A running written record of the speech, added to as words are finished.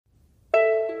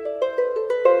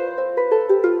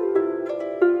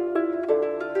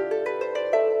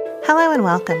Hello and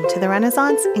welcome to the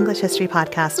Renaissance English History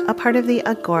Podcast, a part of the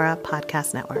Agora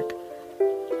Podcast Network.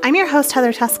 I'm your host,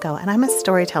 Heather Tesco, and I'm a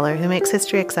storyteller who makes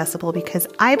history accessible because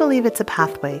I believe it's a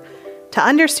pathway to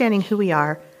understanding who we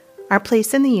are, our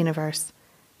place in the universe,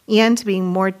 and to being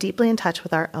more deeply in touch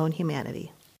with our own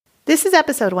humanity. This is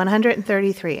episode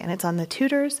 133, and it's on the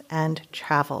Tudors and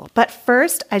travel. But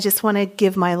first, I just want to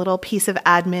give my little piece of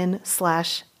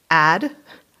admin/ad.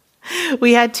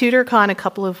 We had TudorCon a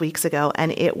couple of weeks ago,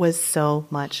 and it was so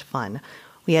much fun.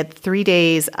 We had 3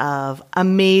 days of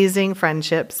amazing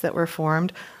friendships that were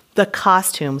formed. The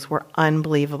costumes were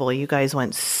unbelievable. You guys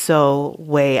went so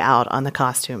way out on the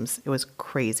costumes. It was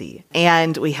crazy.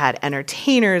 And we had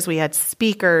entertainers, we had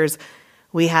speakers,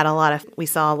 we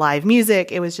saw live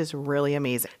music. It was just really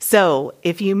amazing. So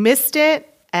if you missed it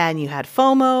and you had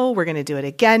FOMO, we're going to do it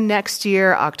again next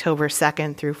year, October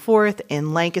 2nd through 4th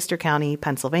in Lancaster County,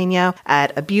 Pennsylvania,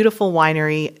 at a beautiful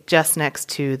winery just next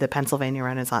to the Pennsylvania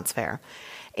Renaissance Fair.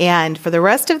 And for the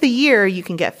rest of the year, you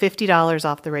can get $50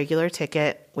 off the regular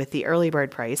ticket with the early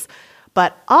bird price.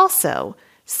 But also,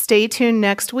 stay tuned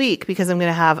next week because I'm going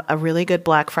to have a really good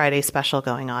Black Friday special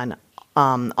going on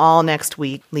all next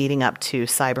week leading up to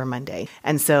Cyber Monday.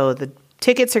 And so the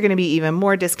tickets are going to be even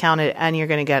more discounted and you're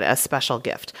going to get a special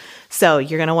gift. So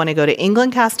you're going to want to go to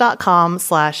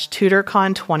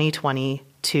englandcast.com/TudorCon2020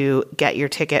 to get your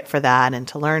ticket for that and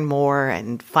to learn more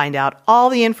and find out all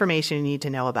the information you need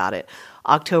to know about it.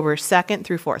 October 2nd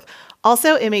through 4th.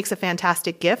 Also, it makes a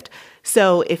fantastic gift.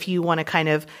 So if you want to kind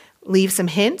of leave some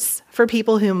hints for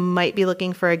people who might be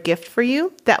looking for a gift for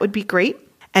you, that would be great.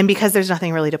 And because there's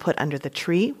nothing really to put under the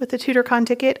tree with the TudorCon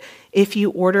ticket, if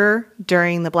you order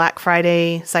during the Black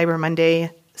Friday, Cyber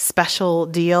Monday special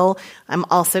deal, I'm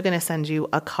also going to send you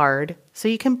a card so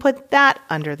you can put that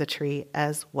under the tree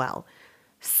as well.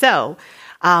 So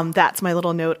that's my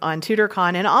little note on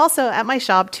TudorCon. And also at my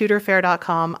shop,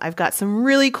 tudorfair.com, I've got some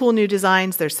really cool new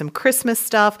designs. There's some Christmas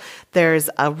stuff. There's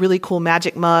a really cool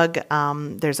magic mug.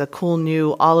 There's a cool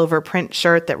new all-over print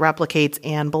shirt that replicates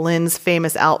Anne Boleyn's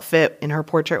famous outfit in her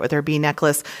portrait with her bee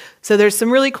necklace. So there's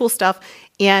some really cool stuff.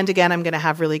 And again, I'm going to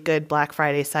have really good Black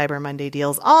Friday, Cyber Monday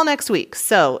deals all next week.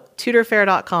 So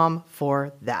tudorfair.com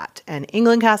for that. And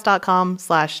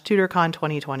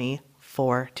englandcast.com/TudorCon2020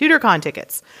 for TudorCon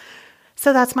tickets.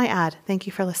 So that's my ad. Thank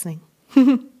you for listening.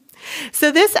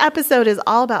 So this episode is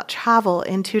all about travel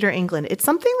in Tudor England. It's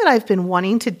something that I've been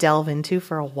wanting to delve into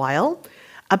for a while.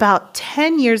 About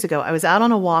 10 years ago, I was out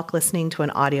on a walk listening to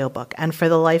an audiobook, and for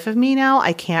the life of me now,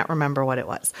 I can't remember what it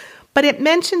was. But it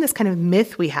mentioned this kind of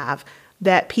myth we have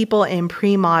that people in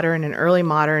pre-modern and early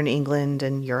modern England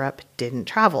and Europe didn't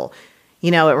travel. You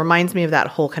know, it reminds me of that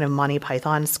whole kind of Monty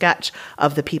Python sketch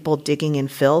of the people digging in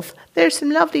filth. There's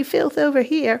some lovely filth over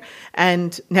here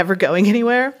and never going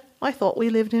anywhere. I thought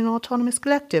we lived in an autonomous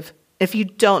collective. If you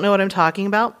don't know what I'm talking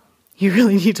about, you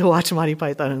really need to watch Monty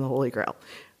Python and the Holy Grail.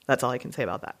 That's all I can say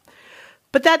about that.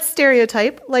 But that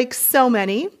stereotype, like so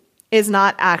many, is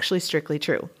not actually strictly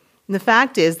true. And the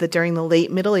fact is that during the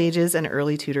late Middle Ages and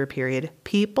early Tudor period,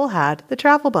 people had the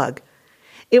travel bug.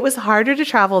 It was harder to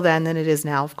travel then than it is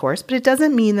now, of course, but it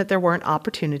doesn't mean that there weren't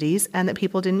opportunities and that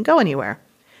people didn't go anywhere.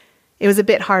 It was a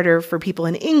bit harder for people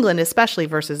in England, especially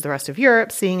versus the rest of Europe,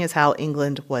 seeing as how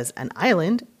England was an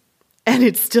island, and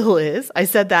it still is. I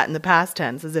said that in the past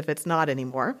tense as if it's not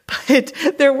anymore, but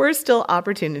there were still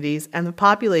opportunities and the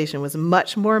population was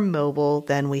much more mobile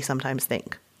than we sometimes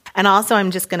think. And also,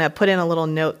 I'm just going to put in a little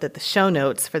note that the show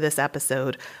notes for this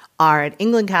episode are at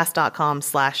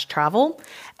englandcast.com/travel.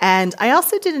 And I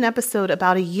also did an episode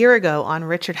about a year ago on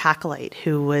Richard Hakluyt,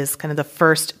 who was kind of the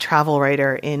first travel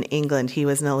writer in England. He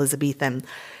was an Elizabethan.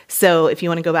 So if you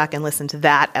want to go back and listen to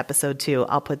that episode too,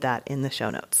 I'll put that in the show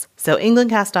notes. So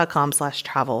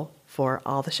englandcast.com/travel for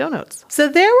all the show notes. So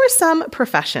there were some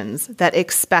professions that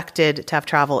expected to have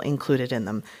travel included in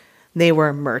them. They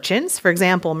were merchants. For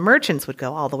example, merchants would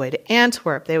go all the way to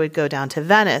Antwerp. They would go down to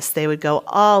Venice. They would go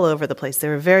all over the place. They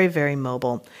were very, very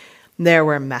mobile. There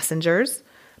were messengers,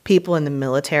 people in the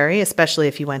military, especially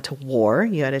if you went to war,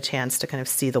 you had a chance to kind of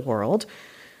see the world.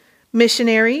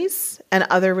 Missionaries and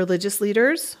other religious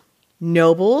leaders,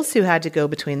 nobles who had to go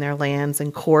between their lands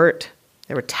and court.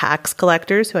 There were tax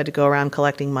collectors who had to go around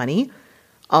collecting money.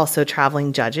 Also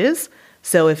traveling judges.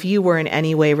 So if you were in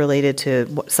any way related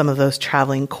to some of those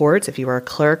traveling courts, if you were a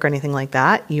clerk or anything like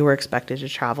that, you were expected to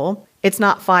travel. It's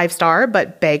not 5-star,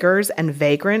 but beggars and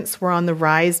vagrants were on the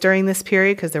rise during this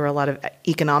period because there were a lot of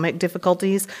economic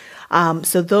difficulties.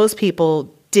 So those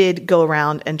people did go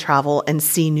around and travel and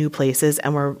see new places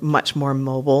and were much more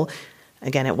mobile.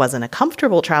 Again, it wasn't a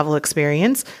comfortable travel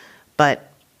experience,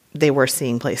 but they were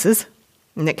seeing places,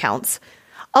 and it counts.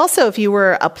 Also, if you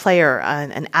were a player,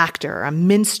 an actor, a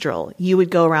minstrel, you would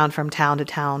go around from town to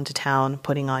town to town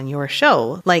putting on your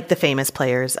show, like the famous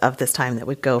players of this time that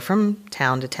would go from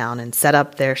town to town and set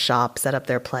up their shop, set up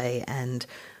their play, and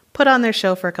put on their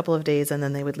show for a couple of days, and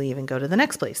then they would leave and go to the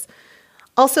next place.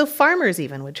 Also, farmers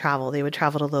even would travel. They would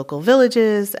travel to local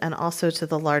villages and also to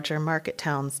the larger market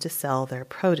towns to sell their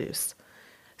produce.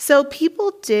 So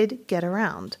people did get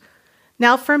around.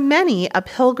 Now, for many, a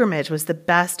pilgrimage was the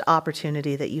best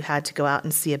opportunity that you had to go out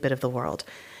and see a bit of the world.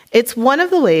 It's one of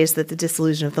the ways that the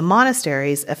dissolution of the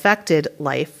monasteries affected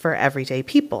life for everyday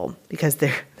people, because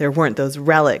there weren't those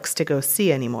relics to go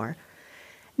see anymore.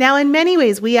 Now, in many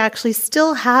ways, we actually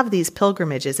still have these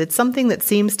pilgrimages. It's something that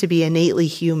seems to be innately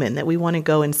human, that we want to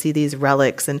go and see these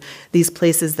relics and these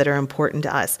places that are important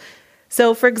to us.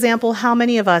 So, for example, how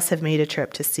many of us have made a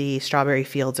trip to see Strawberry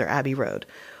Fields or Abbey Road,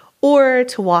 or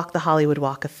to walk the Hollywood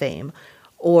Walk of Fame,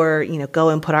 or go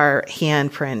and put our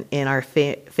handprint in our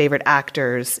favorite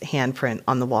actor's handprint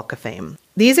on the Walk of Fame?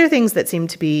 These are things that seem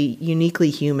to be uniquely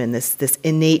human, this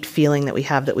innate feeling that we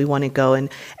have that we want to go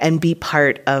and be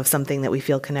part of something that we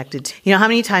feel connected to. How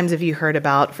many times have you heard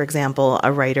about, for example,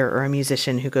 a writer or a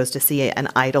musician who goes to see an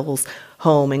idol's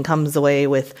home and comes away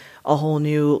with a whole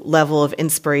new level of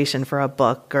inspiration for a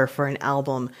book or for an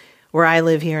album? Where I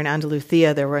live here in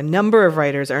Andalusia, there were a number of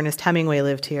writers. Ernest Hemingway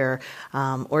lived here,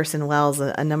 Orson Welles,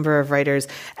 a number of writers.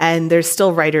 And there's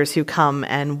still writers who come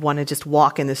and want to just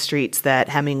walk in the streets that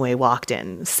Hemingway walked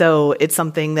in. So it's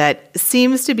something that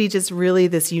seems to be just really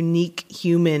this unique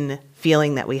human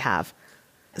feeling that we have.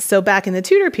 So back in the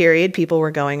Tudor period, people were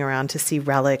going around to see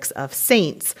relics of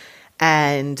saints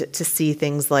and to see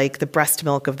things like the breast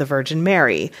milk of the Virgin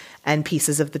Mary and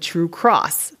pieces of the True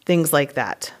Cross, things like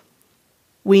that.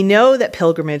 We know that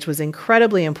pilgrimage was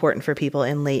incredibly important for people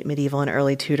in late medieval and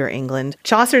early Tudor England.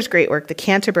 Chaucer's great work, The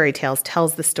Canterbury Tales,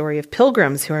 tells the story of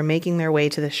pilgrims who are making their way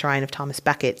to the shrine of Thomas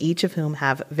Becket, each of whom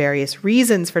have various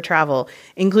reasons for travel,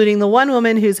 including the one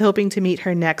woman who's hoping to meet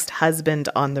her next husband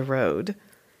on the road.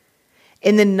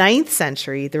 In the 9th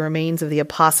century, the remains of the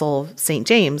apostle St.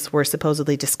 James were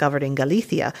supposedly discovered in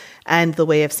Galicia, and the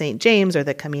Way of St. James, or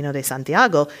the Camino de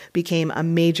Santiago, became a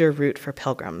major route for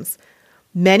pilgrims.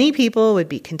 Many people would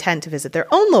be content to visit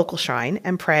their own local shrine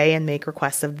and pray and make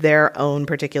requests of their own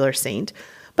particular saint,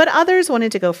 but others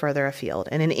wanted to go further afield.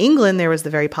 And in England, there was the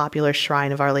very popular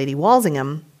Shrine of Our Lady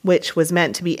Walsingham, which was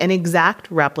meant to be an exact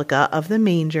replica of the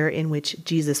manger in which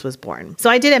Jesus was born. So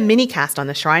I did a mini cast on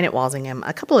the shrine at Walsingham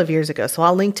a couple of years ago, so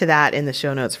I'll link to that in the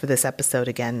show notes for this episode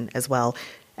again as well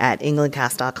at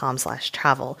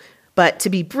englandcast.com/travel. But to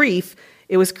be brief,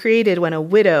 it was created when a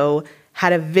widow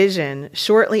had a vision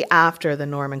shortly after the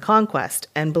Norman conquest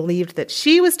and believed that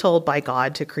she was told by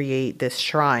God to create this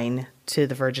shrine to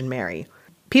the Virgin Mary.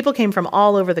 People came from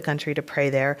all over the country to pray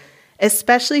there,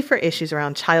 especially for issues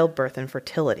around childbirth and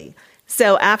fertility.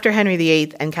 So after Henry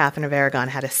VIII and Catherine of Aragon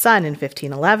had a son in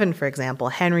 1511, for example,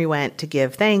 Henry went to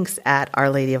give thanks at Our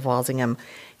Lady of Walsingham,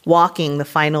 walking the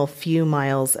final few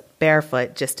miles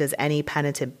barefoot, just as any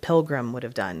penitent pilgrim would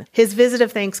have done. His visit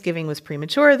of thanksgiving was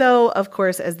premature, though, of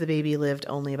course, as the baby lived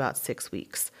only about 6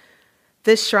 weeks.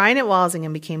 This shrine at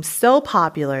Walsingham became so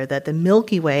popular that the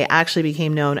Milky Way actually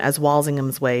became known as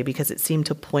Walsingham's Way because it seemed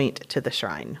to point to the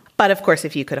shrine. But of course,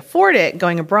 if you could afford it,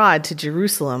 going abroad to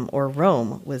Jerusalem or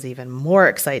Rome was even more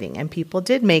exciting, and people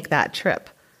did make that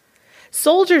trip.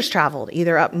 Soldiers traveled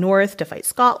either up north to fight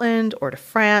Scotland or to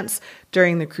France.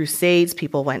 During the Crusades,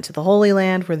 people went to the Holy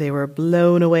Land where they were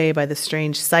blown away by the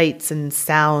strange sights and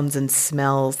sounds and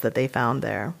smells that they found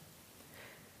there.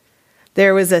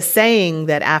 There was a saying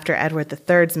that after Edward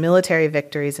III's military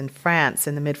victories in France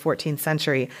in the mid-14th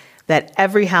century, that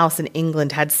every house in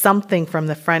England had something from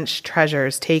the French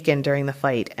treasures taken during the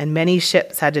fight, and many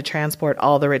ships had to transport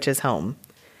all the riches home.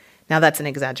 Now, that's an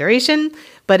exaggeration,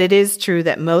 but it is true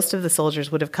that most of the soldiers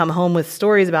would have come home with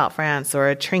stories about France or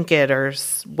a trinket or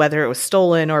whether it was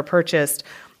stolen or purchased.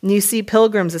 And you see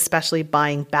pilgrims especially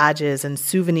buying badges and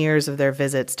souvenirs of their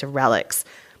visits to relics.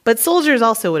 But soldiers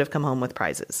also would have come home with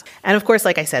prizes. And of course,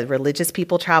 like I said, religious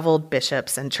people traveled.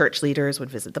 Bishops and church leaders would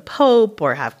visit the Pope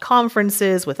or have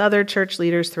conferences with other church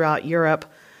leaders throughout Europe.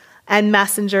 And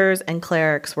messengers and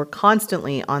clerics were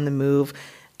constantly on the move,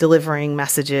 delivering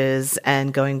messages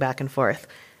and going back and forth.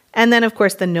 And then, of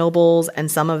course, the nobles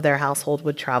and some of their household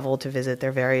would travel to visit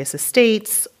their various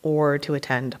estates or to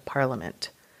attend Parliament.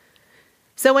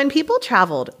 So when people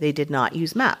traveled, they did not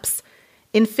use maps.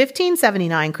 In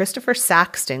 1579, Christopher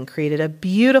Saxton created a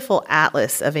beautiful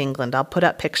atlas of England. I'll put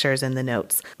up pictures in the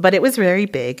notes. But it was very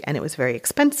big and it was very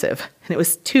expensive, and it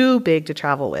was too big to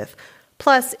travel with.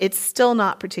 Plus, it's still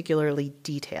not particularly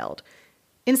detailed.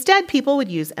 Instead, people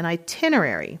would use an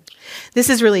itinerary. This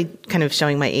is really kind of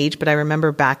showing my age, but I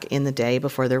remember back in the day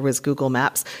before there was Google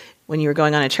Maps, when you were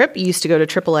going on a trip, you used to go to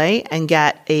AAA and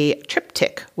get a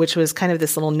triptych, which was kind of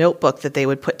this little notebook that they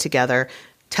would put together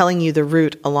telling you the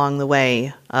route along the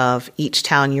way of each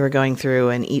town you were going through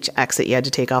and each exit you had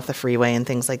to take off the freeway and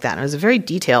things like that. And it was a very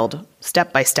detailed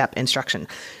step-by-step instruction.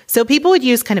 So people would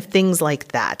use kind of things like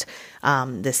that,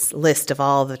 this list of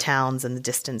all the towns and the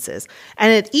distances.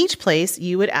 And at each place,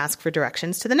 you would ask for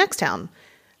directions to the next town.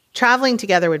 Traveling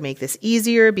together would make this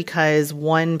easier because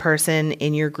one person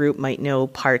in your group might know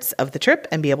parts of the trip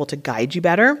and be able to guide you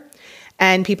better.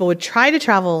 And people would try to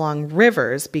travel along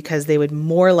rivers because they would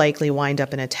more likely wind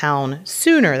up in a town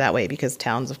sooner that way, because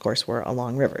towns, of course, were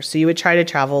along rivers. So you would try to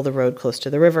travel the road close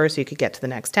to the river so you could get to the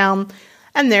next town.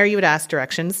 And there you would ask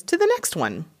directions to the next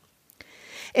one.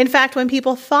 In fact, when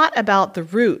people thought about the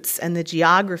routes and the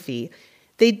geography,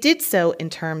 they did so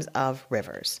in terms of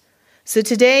rivers. So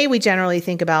today we generally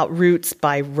think about routes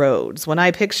by roads. When I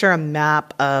picture a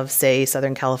map of, say,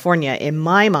 Southern California, in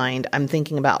my mind, I'm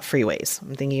thinking about freeways.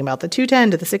 I'm thinking about the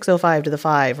 210 to the 605 to the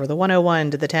 5, or the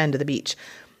 101 to the 10 to the beach.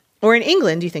 Or in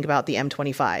England, you think about the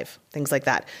M25, things like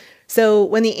that. So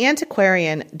when the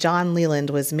antiquarian John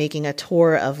Leland was making a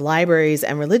tour of libraries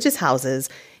and religious houses,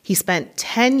 he spent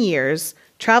 10 years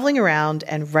traveling around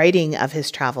and writing of his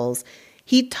travels.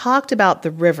 He talked about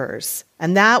the rivers,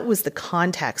 and that was the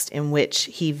context in which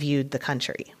he viewed the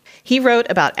country. He wrote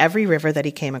about every river that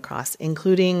he came across,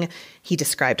 including he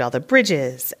described all the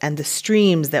bridges and the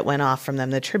streams that went off from them,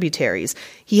 the tributaries.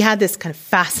 He had this kind of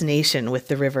fascination with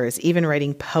the rivers, even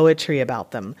writing poetry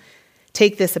about them.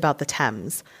 Take this about the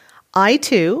Thames. I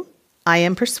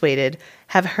am persuaded,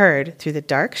 have heard through the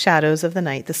dark shadows of the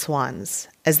night the swans,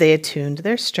 as they attuned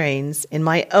their strains in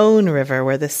my own river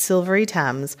where the silvery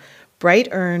Thames,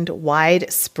 bright-earned,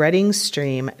 wide-spreading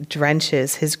stream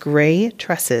drenches his gray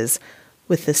tresses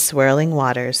with the swirling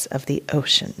waters of the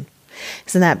ocean.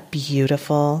 Isn't that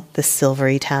beautiful, the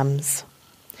silvery Thames?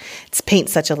 It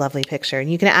paints such a lovely picture.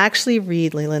 And you can actually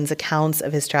read Leland's accounts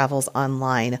of his travels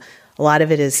online. A lot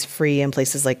of it is free in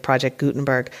places like Project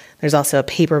Gutenberg. There's also a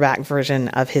paperback version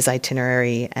of his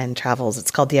itinerary and travels. It's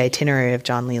called The Itinerary of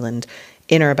John Leland,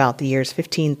 in or about the years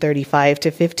 1535 to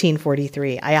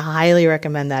 1543. I highly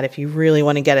recommend that if you really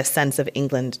want to get a sense of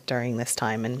England during this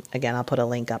time. And again, I'll put a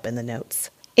link up in the notes.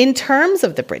 In terms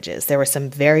of the bridges, there were some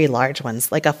very large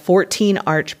ones, like a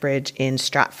 14-arch bridge in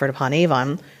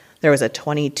Stratford-upon-Avon. There was a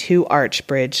 22-arch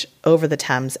bridge over the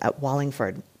Thames at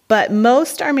Wallingford. But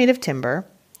most are made of timber,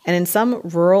 and in some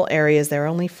rural areas, they're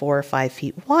only 4 or 5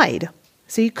 feet wide.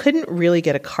 So you couldn't really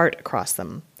get a cart across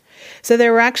them. So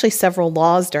there were actually several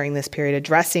laws during this period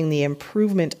addressing the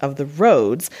improvement of the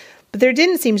roads, but there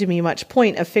didn't seem to be much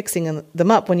point of fixing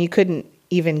them up when you couldn't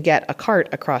even get a cart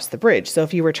across the bridge. So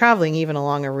if you were traveling even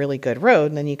along a really good road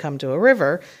and then you come to a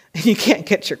river and you can't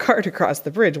get your cart across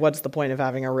the bridge, what's the point of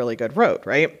having a really good road,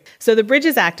 right? So the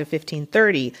Bridges Act of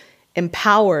 1530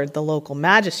 empowered the local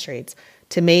magistrates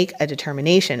to make a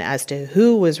determination as to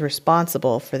who was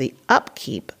responsible for the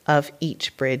upkeep of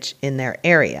each bridge in their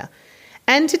area,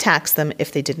 and to tax them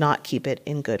if they did not keep it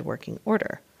in good working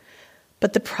order.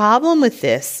 But the problem with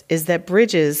this is that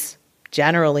bridges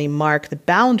generally mark the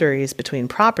boundaries between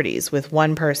properties, with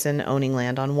one person owning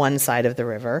land on one side of the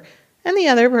river and the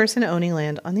other person owning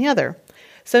land on the other.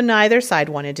 So neither side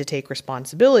wanted to take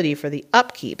responsibility for the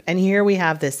upkeep. And here we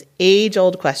have this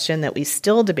age-old question that we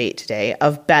still debate today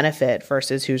of benefit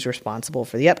versus who's responsible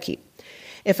for the upkeep.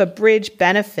 If a bridge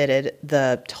benefited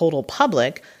the total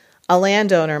public, a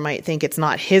landowner might think it's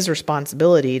not his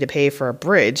responsibility to pay for a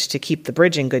bridge to keep the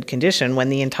bridge in good condition when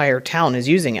the entire town is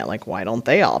using it. Like, why don't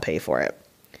they all pay for it?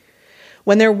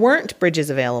 When there weren't bridges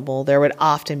available, there would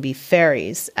often be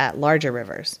ferries at larger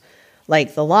rivers,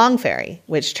 like the Long Ferry,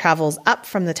 which travels up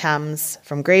from the Thames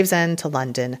from Gravesend to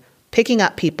London, picking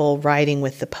up people riding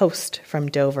with the post from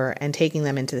Dover and taking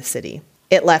them into the city.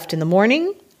 It left in the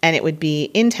morning, and it would be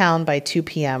in town by 2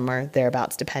 p.m. or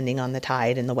thereabouts, depending on the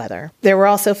tide and the weather. There were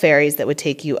also ferries that would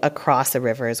take you across a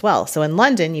river as well. So in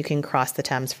London, you can cross the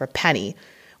Thames for a penny.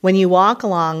 When you walk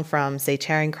along from, say,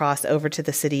 Charing Cross over to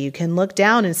the city, you can look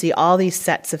down and see all these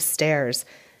sets of stairs.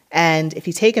 And if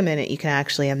you take a minute, you can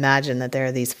actually imagine that there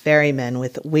are these ferrymen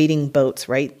with waiting boats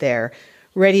right there,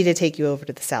 ready to take you over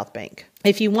to the South Bank.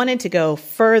 If you wanted to go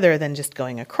further than just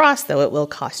going across, though, it will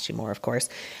cost you more, of course.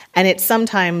 And it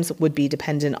sometimes would be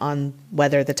dependent on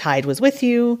whether the tide was with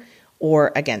you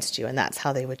or against you, and that's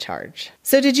how they would charge.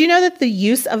 So did you know that the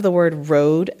use of the word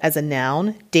road as a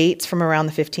noun dates from around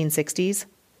the 1560s?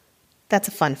 That's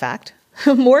a fun fact.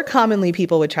 More commonly,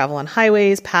 people would travel on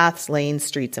highways, paths, lanes,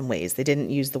 streets, and ways. They didn't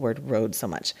use the word road so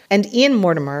much. And Ian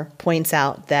Mortimer points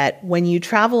out that when you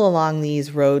travel along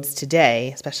these roads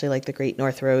today, especially like the Great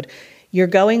North Road, you're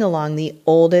going along the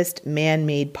oldest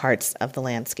man-made parts of the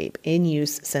landscape in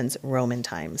use since Roman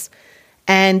times.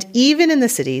 And even in the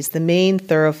cities, the main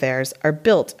thoroughfares are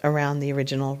built around the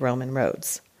original Roman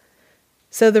roads.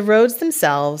 So the roads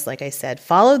themselves, like I said,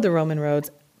 followed the Roman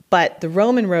roads, but the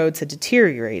Roman roads had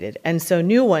deteriorated, and so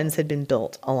new ones had been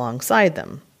built alongside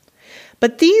them.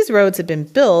 But these roads had been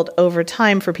built over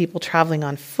time for people traveling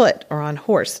on foot or on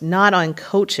horse, not on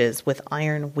coaches with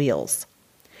iron wheels.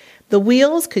 The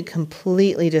wheels could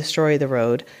completely destroy the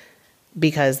road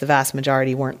because the vast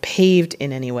majority weren't paved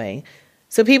in any way.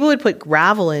 So people would put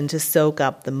gravel in to soak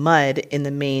up the mud in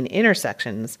the main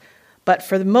intersections, but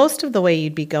for most of the way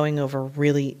you'd be going over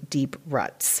really deep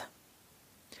ruts.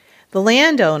 The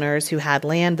landowners who had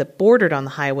land that bordered on the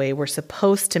highway were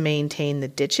supposed to maintain the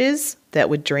ditches that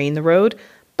would drain the road,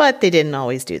 but they didn't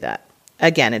always do that.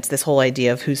 Again, it's this whole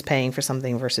idea of who's paying for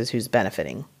something versus who's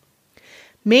benefiting.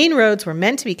 Main roads were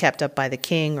meant to be kept up by the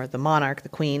king or the monarch, the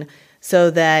queen,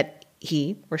 so that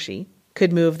he or she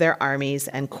could move their armies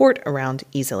and court around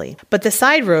easily. But the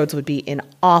side roads would be in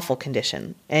awful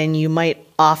condition, and you might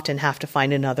often have to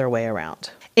find another way around.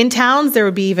 In towns, there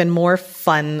would be even more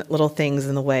fun little things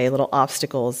in the way, little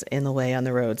obstacles in the way on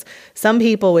the roads. Some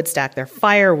people would stack their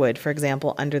firewood, for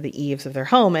example, under the eaves of their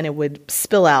home, and it would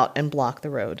spill out and block the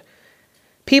road.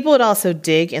 People would also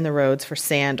dig in the roads for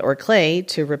sand or clay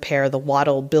to repair the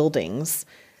wattled buildings,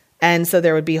 and so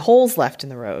there would be holes left in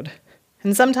the road.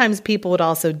 And sometimes people would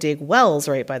also dig wells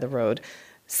right by the road,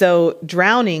 so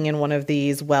drowning in one of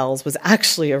these wells was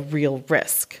actually a real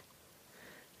risk.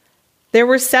 There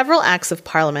were several acts of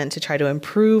parliament to try to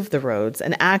improve the roads.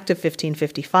 An act of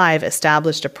 1555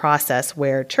 established a process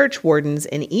where church wardens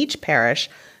in each parish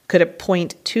could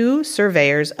appoint 2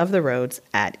 surveyors of the roads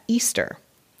at Easter.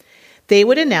 They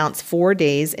would announce 4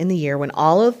 days in the year when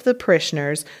all of the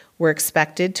parishioners were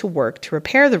expected to work to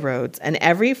repair the roads, and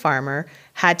every farmer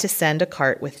had to send a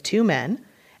cart with 2 men.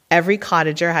 Every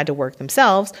cottager had to work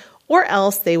themselves, or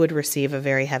else they would receive a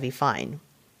very heavy fine.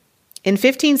 In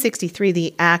 1563,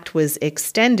 the act was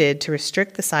extended to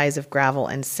restrict the size of gravel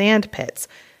and sand pits,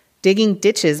 digging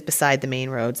ditches beside the main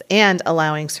roads, and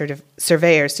allowing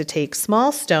surveyors to take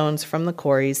small stones from the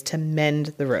quarries to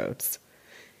mend the roads.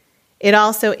 It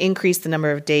also increased the number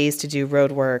of days to do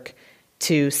road work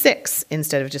to 6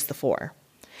 instead of just the 4.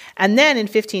 And then in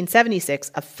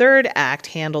 1576, a third act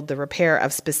handled the repair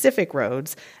of specific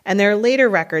roads, and there are later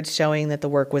records showing that the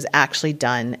work was actually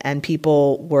done and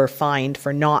people were fined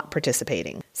for not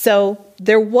participating. So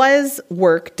there was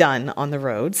work done on the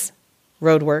roads.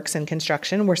 Roadworks and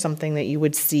construction were something that you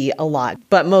would see a lot,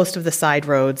 but most of the side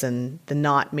roads and the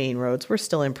not main roads were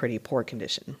still in pretty poor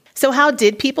condition. So how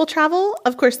did people travel?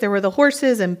 Of course, there were the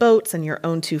horses and boats and your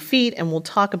own 2 feet, and we'll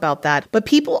talk about that. But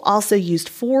people also used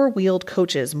 4-wheeled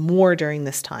coaches more during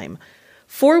this time.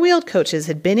 4-wheeled coaches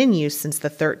had been in use since the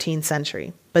 13th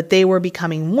century, but they were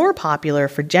becoming more popular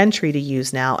for gentry to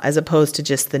use now as opposed to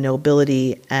just the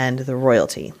nobility and the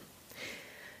royalty.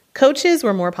 Coaches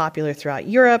were more popular throughout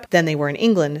Europe than they were in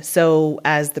England, so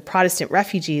as the Protestant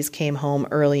refugees came home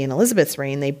early in Elizabeth's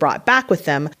reign, they brought back with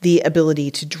them the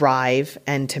ability to drive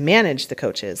and to manage the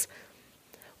coaches.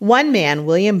 One man,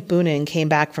 William Boonen, came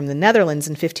back from the Netherlands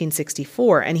in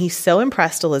 1564, and he so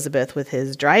impressed Elizabeth with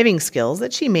his driving skills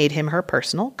that she made him her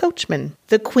personal coachman.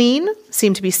 The Queen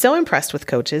seemed to be so impressed with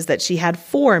coaches that she had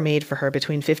 4 made for her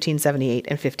between 1578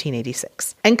 and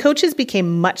 1586. And coaches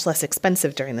became much less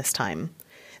expensive during this time.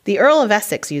 The Earl of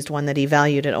Essex used one that he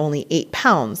valued at only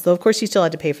 £8, though of course you still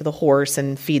had to pay for the horse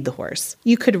and feed the horse.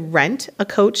 You could rent a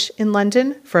coach in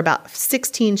London for about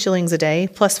 16 shillings a day,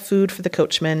 plus food for the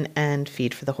coachman and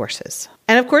feed for the horses.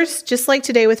 And of course, just like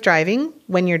today with driving,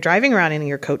 when you're driving around in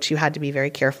your coach, you had to be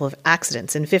very careful of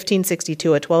accidents. In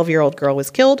 1562, a 12-year-old girl was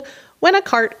killed when a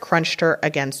cart crunched her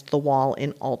against the wall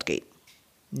in Aldgate.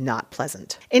 Not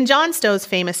pleasant. In John Stow's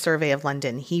famous survey of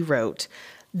London, he wrote,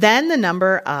 "Then the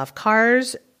number of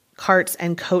cars, carts,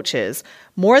 and coaches,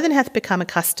 more than hath become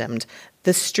accustomed,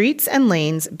 the streets and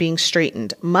lanes being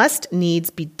straitened, must needs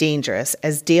be dangerous,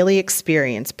 as daily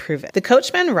experience proveth. The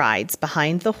coachman rides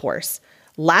behind the horse,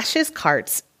 lashes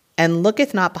carts, and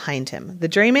looketh not behind him. The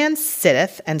drayman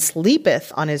sitteth and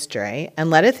sleepeth on his dray, and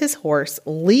letteth his horse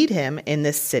lead him in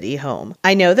this city home.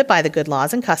 I know that by the good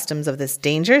laws and customs of this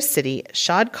dangerous city,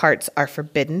 shod carts are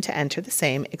forbidden to enter the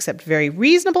same, except very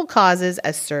reasonable causes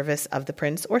as service of the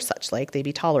prince or such like they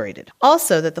be tolerated.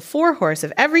 Also that the 4 horse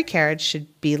of every carriage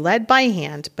should be led by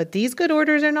hand, but these good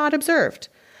orders are not observed.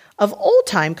 Of old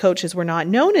time, coaches were not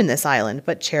known in this island,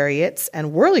 but chariots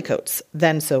and whirlicoats,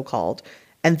 then so called,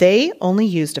 and they only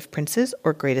used of princes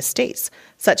or great estates.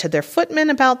 Such had their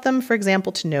footmen about them, for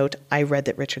example, to note, I read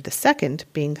that Richard II,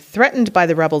 being threatened by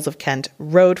the rebels of Kent,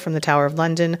 rode from the Tower of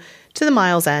London to the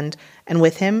Mile's End, and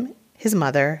with him his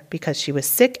mother, because she was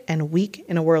sick and weak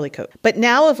in a whirlicoat. But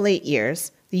now of late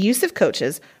years, the use of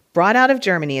coaches brought out of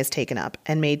Germany is taken up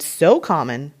and made so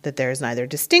common that there is neither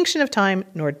distinction of time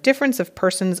nor difference of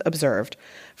persons observed,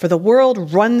 for the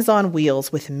world runs on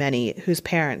wheels with many whose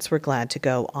parents were glad to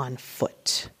go on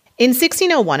foot. In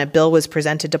 1601, a bill was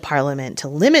presented to Parliament to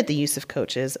limit the use of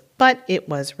coaches, but it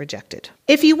was rejected.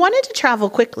 If you wanted to travel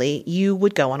quickly, you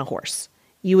would go on a horse.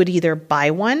 You would either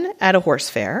buy one at a horse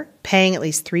fair, paying at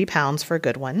least £3 for a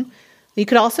good one. You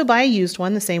could also buy a used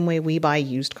one the same way we buy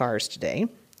used cars today.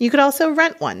 You could also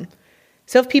rent one.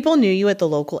 So if people knew you at the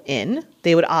local inn,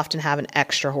 they would often have an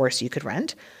extra horse you could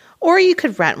rent, or you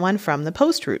could rent one from the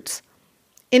post routes.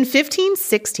 In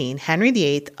 1516, Henry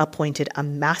VIII appointed a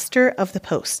Master of the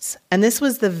Posts, and this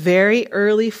was the very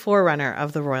early forerunner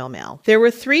of the Royal Mail. There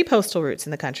were 3 postal routes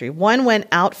in the country. One went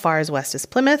out far as west as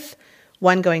Plymouth,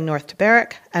 one going north to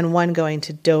Berwick, and one going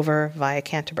to Dover via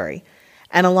Canterbury.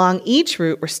 And along each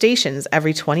route were stations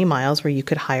every 20 miles where you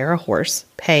could hire a horse,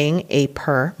 paying a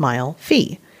per-mile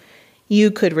fee.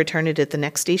 You could return it at the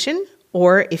next station,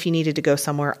 or if you needed to go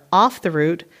somewhere off the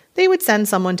route, they would send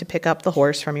someone to pick up the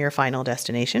horse from your final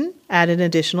destination, at an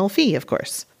additional fee, of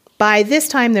course. By this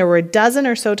time, there were a dozen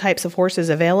or so types of horses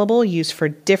available, used for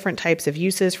different types of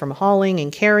uses, from hauling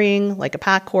and carrying, like a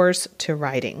pack horse, to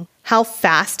riding. How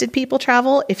fast did people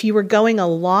travel? If you were going a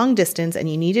long distance and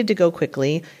you needed to go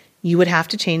quickly, you would have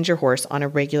to change your horse on a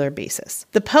regular basis.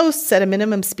 The post set a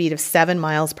minimum speed of 7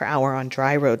 miles per hour on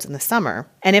dry roads in the summer.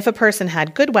 And if a person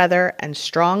had good weather and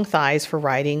strong thighs for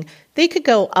riding, they could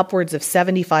go upwards of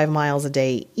 75 miles a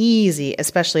day easy,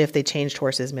 especially if they changed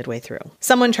horses midway through.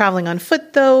 Someone traveling on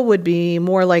foot, though, would be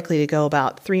more likely to go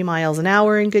about 3 miles an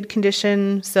hour in good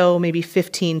condition, so maybe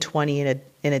 15-20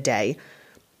 in a day.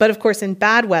 But of course, in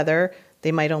bad weather,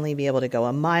 they might only be able to go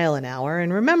a mile an hour,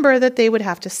 and remember that they would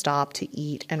have to stop to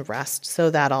eat and rest,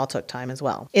 so that all took time as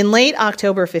well. In late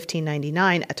October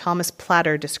 1599, a Thomas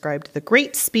Platter described the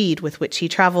great speed with which he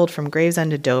traveled from Gravesend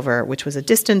to Dover, which was a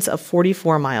distance of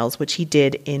 44 miles, which he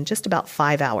did in just about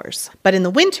 5 hours. But in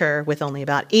the winter, with only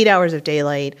about 8 hours of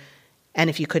daylight, and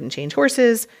if you couldn't change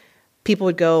horses, people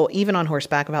would go, even on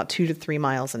horseback, about 2 to 3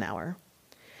 miles an hour.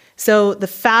 So the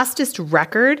fastest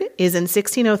record is in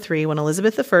 1603 when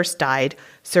Elizabeth I died.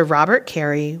 Sir Robert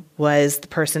Carey was the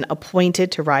person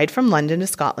appointed to ride from London to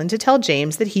Scotland to tell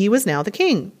James that he was now the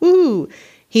king. Woo!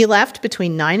 He left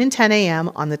between 9 and 10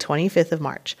 a.m. on the 25th of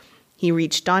March. He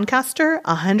reached Doncaster,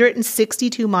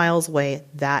 162 miles away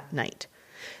that night.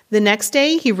 The next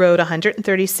day, he rode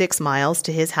 136 miles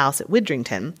to his house at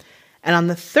Widrington. And on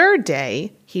the third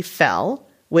day, he fell,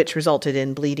 which resulted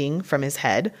in bleeding from his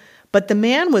head. But the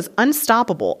man was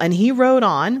unstoppable, and he rode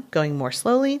on, going more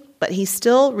slowly, but he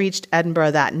still reached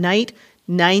Edinburgh that night,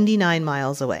 99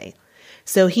 miles away.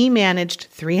 So he managed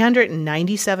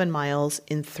 397 miles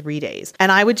in 3 days.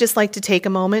 And I would just like to take a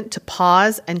moment to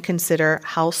pause and consider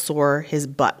how sore his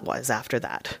butt was after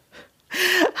that.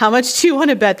 How much do you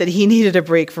want to bet that he needed a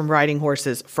break from riding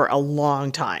horses for a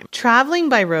long time? Traveling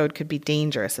by road could be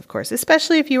dangerous, of course,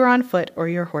 especially if you were on foot or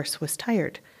your horse was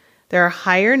tired. There are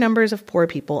higher numbers of poor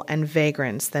people and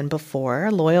vagrants than before.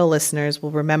 Loyal listeners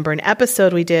will remember an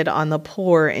episode we did on the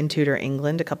poor in Tudor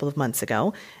England a couple of months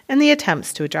ago and the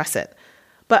attempts to address it.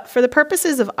 But for the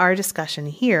purposes of our discussion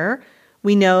here,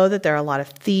 we know that there are a lot of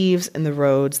thieves in the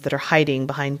roads that are hiding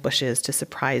behind bushes to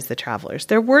surprise the travelers.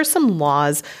 There were some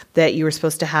laws that you were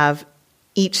supposed to have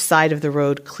each side of the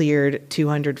road cleared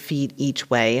 200 feet each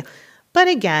way. But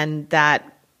again, that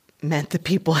meant the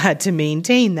people had to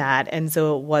maintain that, and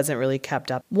so it wasn't really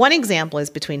kept up. One example is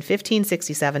between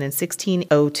 1567 and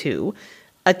 1602,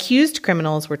 accused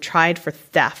criminals were tried for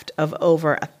theft of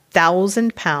over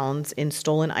 £1,000 in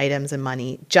stolen items and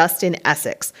money just in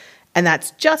Essex, and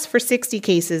that's just for 60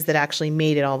 cases that actually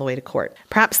made it all the way to court.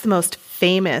 Perhaps the most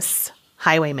famous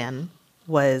highwayman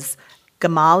was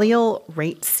Gamaliel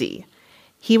Ratesy.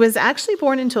 He was actually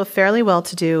born into a fairly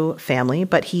well-to-do family,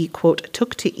 but he, quote,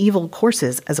 took to evil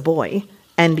courses as a boy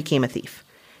and became a thief.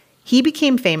 He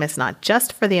became famous not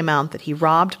just for the amount that he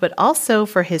robbed, but also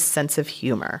for his sense of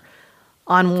humor.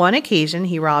 On one occasion,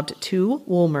 he robbed 2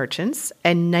 wool merchants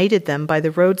and knighted them by the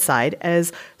roadside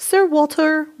as Sir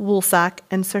Walter Woolsack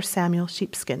and Sir Samuel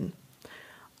Sheepskin.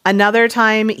 Another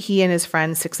time, he and his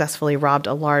friends successfully robbed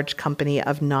a large company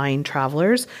of 9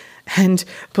 travelers, and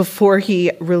before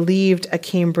he relieved a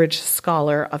Cambridge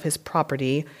scholar of his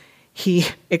property, he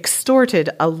extorted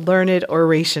a learned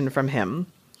oration from him.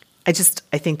 I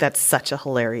think that's such a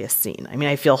hilarious scene. I mean,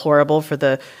 I feel horrible for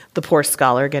the poor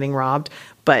scholar getting robbed,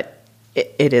 but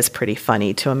it is pretty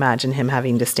funny to imagine him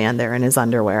having to stand there in his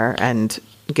underwear and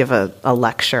give a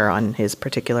lecture on his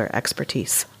particular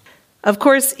expertise. Of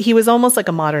course, he was almost like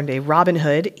a modern-day Robin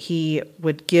Hood. He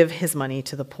would give his money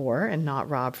to the poor and not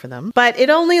rob for them. But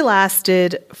it only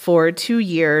lasted for 2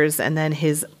 years, and then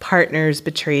his partners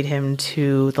betrayed him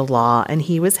to the law, and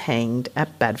he was hanged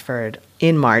at Bedford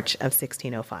in March of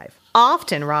 1605.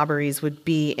 Often, robberies would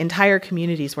be entire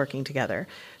communities working together.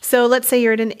 So let's say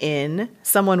you're at an inn.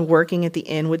 Someone working at the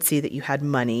inn would see that you had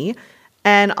money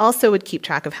and also would keep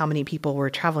track of how many people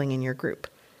were traveling in your group.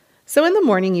 So in the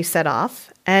morning you set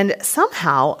off, and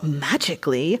somehow,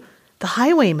 magically, the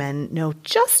highwaymen know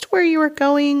just where you are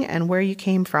going and where you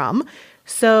came from.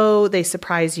 So they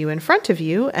surprise you in front of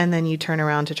you, and then you turn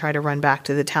around to try to run back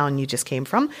to the town you just came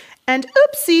from. And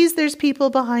oopsies, there's people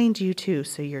behind you too,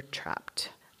 so you're trapped.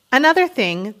 Another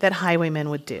thing that highwaymen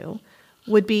would do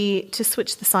would be to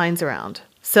switch the signs around.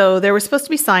 So there were supposed to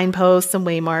be signposts and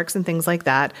waymarks and things like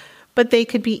that, but they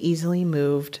could be easily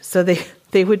moved. So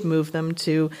they would move them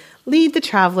to lead the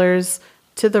travelers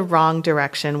to the wrong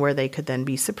direction where they could then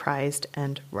be surprised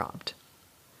and robbed.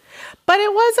 But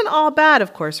it wasn't all bad,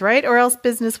 of course, right? Or else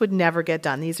business would never get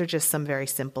done. These are just some very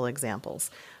simple examples.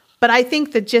 But I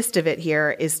think the gist of it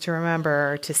here is to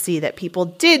remember to see that people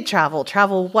did travel.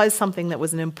 Travel was something that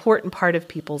was an important part of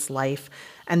people's life.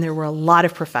 And there were a lot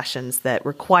of professions that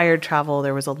required travel.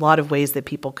 There was a lot of ways that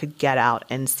people could get out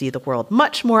and see the world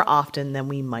much more often than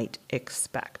we might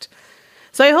expect.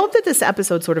 So I hope that this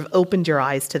episode sort of opened your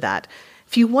eyes to that.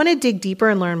 If you want to dig deeper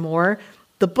and learn more,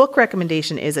 the book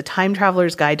recommendation is A Time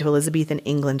Traveler's Guide to Elizabethan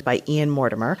England by Ian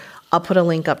Mortimer. I'll put a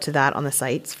link up to that on the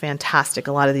site. It's fantastic.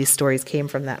 A lot of these stories came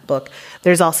from that book.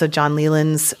 There's also John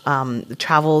Leland's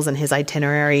travels and his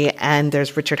itinerary, and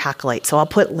there's Richard Hakluyt. So I'll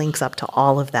put links up to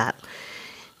all of that.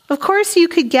 Of course, you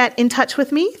could get in touch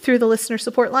with me through the listener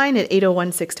support line at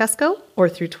 8016-TESCO, or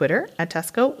through Twitter at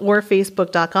Tesco, or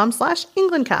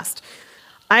facebook.com/EnglandCast.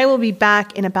 I will be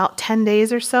back in about 10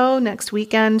 days or so next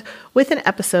weekend with an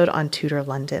episode on Tudor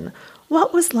London.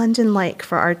 What was London like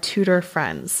for our Tudor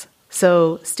friends?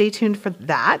 So stay tuned for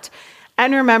that.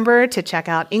 And remember to check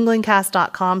out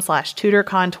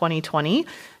englandcast.com/TudorCon2020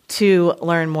 to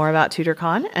learn more about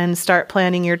TudorCon and start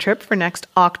planning your trip for next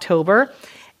October.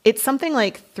 It's something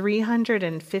like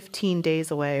 315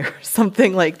 days away or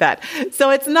something like that.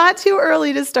 So it's not too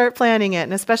early to start planning it.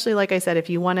 And especially, like I said, if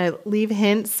you want to leave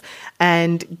hints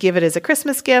and give it as a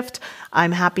Christmas gift,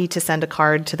 I'm happy to send a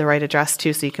card to the right address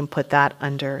too, so you can put that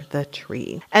under the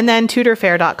tree. And then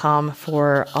tudorfair.com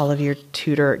for all of your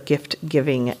Tudor gift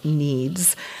giving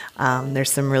needs.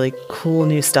 There's some really cool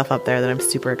new stuff up there that I'm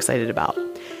super excited about.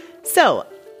 So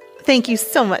thank you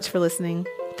so much for listening.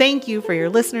 Thank you for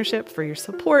your listenership, for your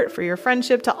support, for your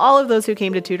friendship, to all of those who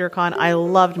came to TudorCon. I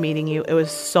loved meeting you. It was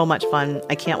so much fun.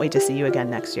 I can't wait to see you again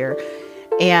next year.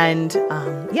 And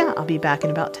I'll be back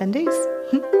in about 10 days.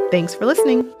 Thanks for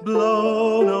listening.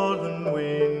 Blow, northern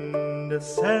wind,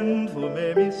 send who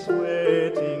may be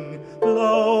sweating.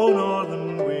 Blow,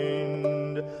 northern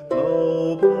wind,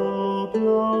 blow, blow,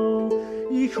 blow.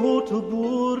 Ich hatte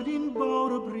Bord in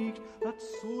Bauerbricht, dat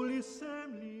soll ich sagen.